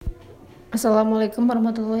Assalamualaikum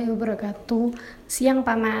warahmatullahi wabarakatuh. Siang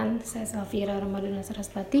Paman, saya Selvira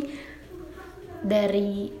Saraspati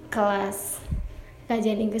dari kelas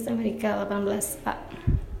Kajian Inggris Amerika 18A.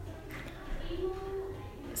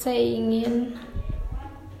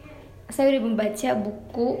 Saya udah membaca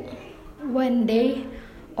buku One Day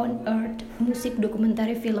on Earth, Musik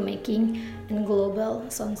Dokumentari Filmmaking and Global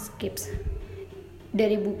Soundscapes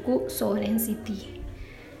dari buku Sound and City.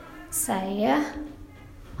 Saya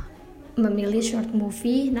memilih short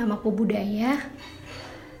movie Namaku Budaya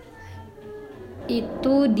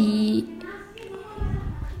itu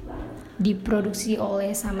diproduksi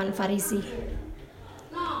oleh Saman Farisi.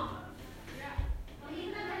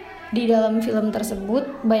 Di dalam film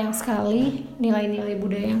tersebut banyak sekali nilai-nilai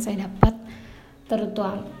budaya yang saya dapat,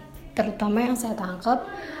 terutama yang saya tangkap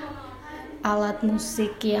alat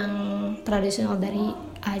musik yang tradisional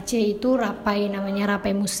dari Aceh itu rapai, namanya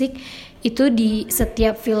rapai musik. Itu di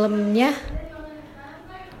setiap filmnya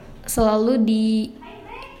selalu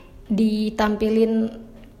ditampilin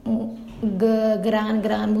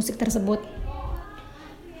gerangan-gerangan musik tersebut.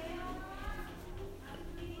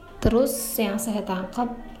 Terus yang saya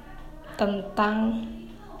tangkap tentang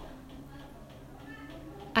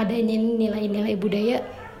adanya nilai-nilai budaya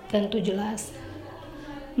tentu jelas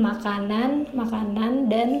makanan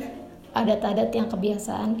dan adat-adat yang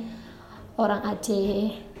kebiasaan orang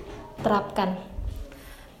Aceh terapkan.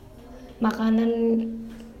 Makanan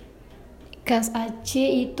khas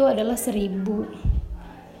Aceh itu adalah seribu.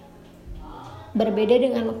 Berbeda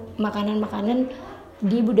dengan makanan-makanan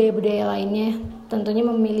di budaya-budaya lainnya, tentunya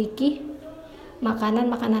memiliki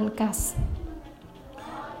makanan-makanan khas.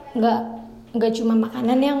 Nggak cuma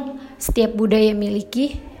makanan yang setiap budaya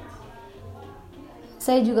miliki.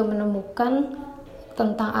 Saya juga menemukan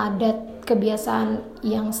tentang adat kebiasaan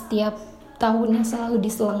yang setiap tahunnya selalu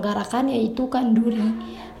diselenggarakan, yaitu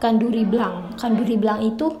Kanduri Blang. Kanduri Blang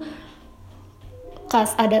itu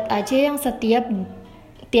khas adat Aceh yang tiap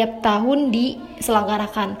tahun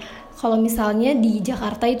diselenggarakan. Kalau misalnya di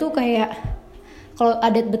Jakarta itu kayak, kalau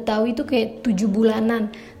adat Betawi itu kayak 7 bulanan.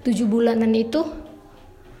 7 bulanan itu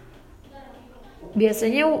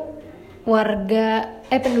biasanya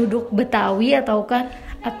penduduk Betawi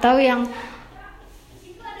atau yang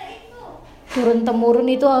turun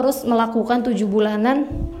temurun itu harus melakukan 7 bulanan,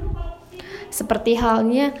 seperti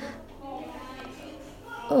halnya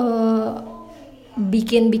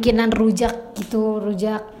bikinan rujak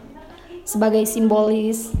sebagai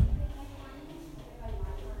simbolis.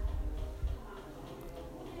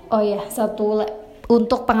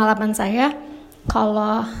 Untuk pengalaman saya,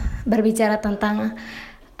 kalau berbicara tentang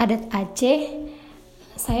adat Aceh,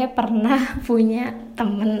 saya pernah punya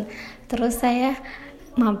temen, terus saya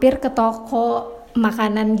mampir ke toko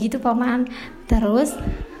makanan gitu Paman. Terus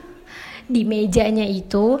di mejanya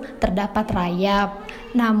itu terdapat rayap.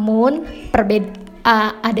 Namun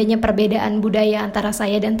adanya perbedaan budaya antara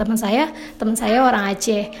saya dan teman saya. Teman saya orang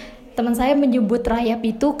Aceh. Teman saya menyebut rayap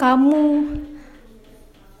itu kamu.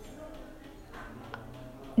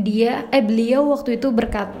 Beliau waktu itu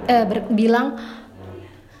bilang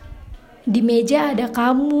di meja ada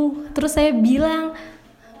kamu. Terus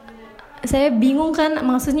saya bingung kan,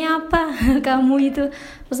 maksudnya apa kamu itu.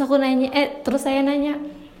 Terus saya nanya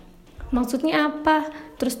maksudnya apa.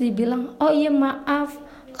 Terus dibilang, oh iya maaf,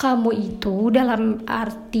 kamu itu dalam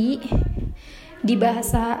arti di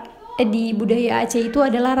bahasa di budaya Aceh itu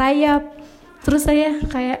adalah rayap. Terus saya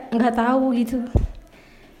kayak nggak tahu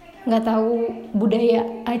budaya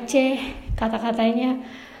Aceh, kata-katanya.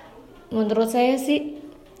 Menurut saya sih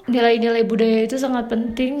nilai-nilai budaya itu sangat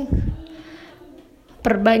penting.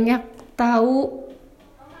 Perbanyak tahu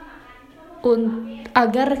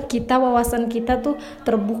agar wawasan kita tuh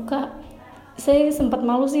terbuka. Saya sempat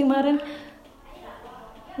malu sih kemarin,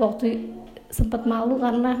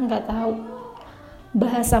 karena nggak tahu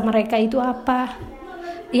bahasa mereka itu apa.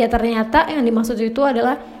 Ya ternyata yang dimaksud itu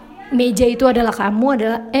adalah meja itu ada kamu.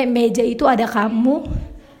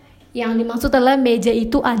 Yang dimaksud adalah meja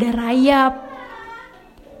itu ada rayap.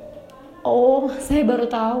 Oh, saya baru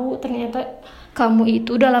tahu ternyata kamu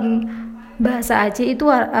itu dalam bahasa Aceh itu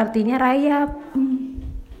artinya rayap.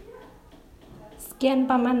 Sekian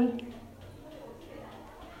Paman.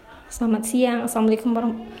 Selamat siang.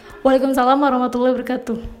 Waalaikumsalam warahmatullahi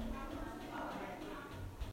wabarakatuh.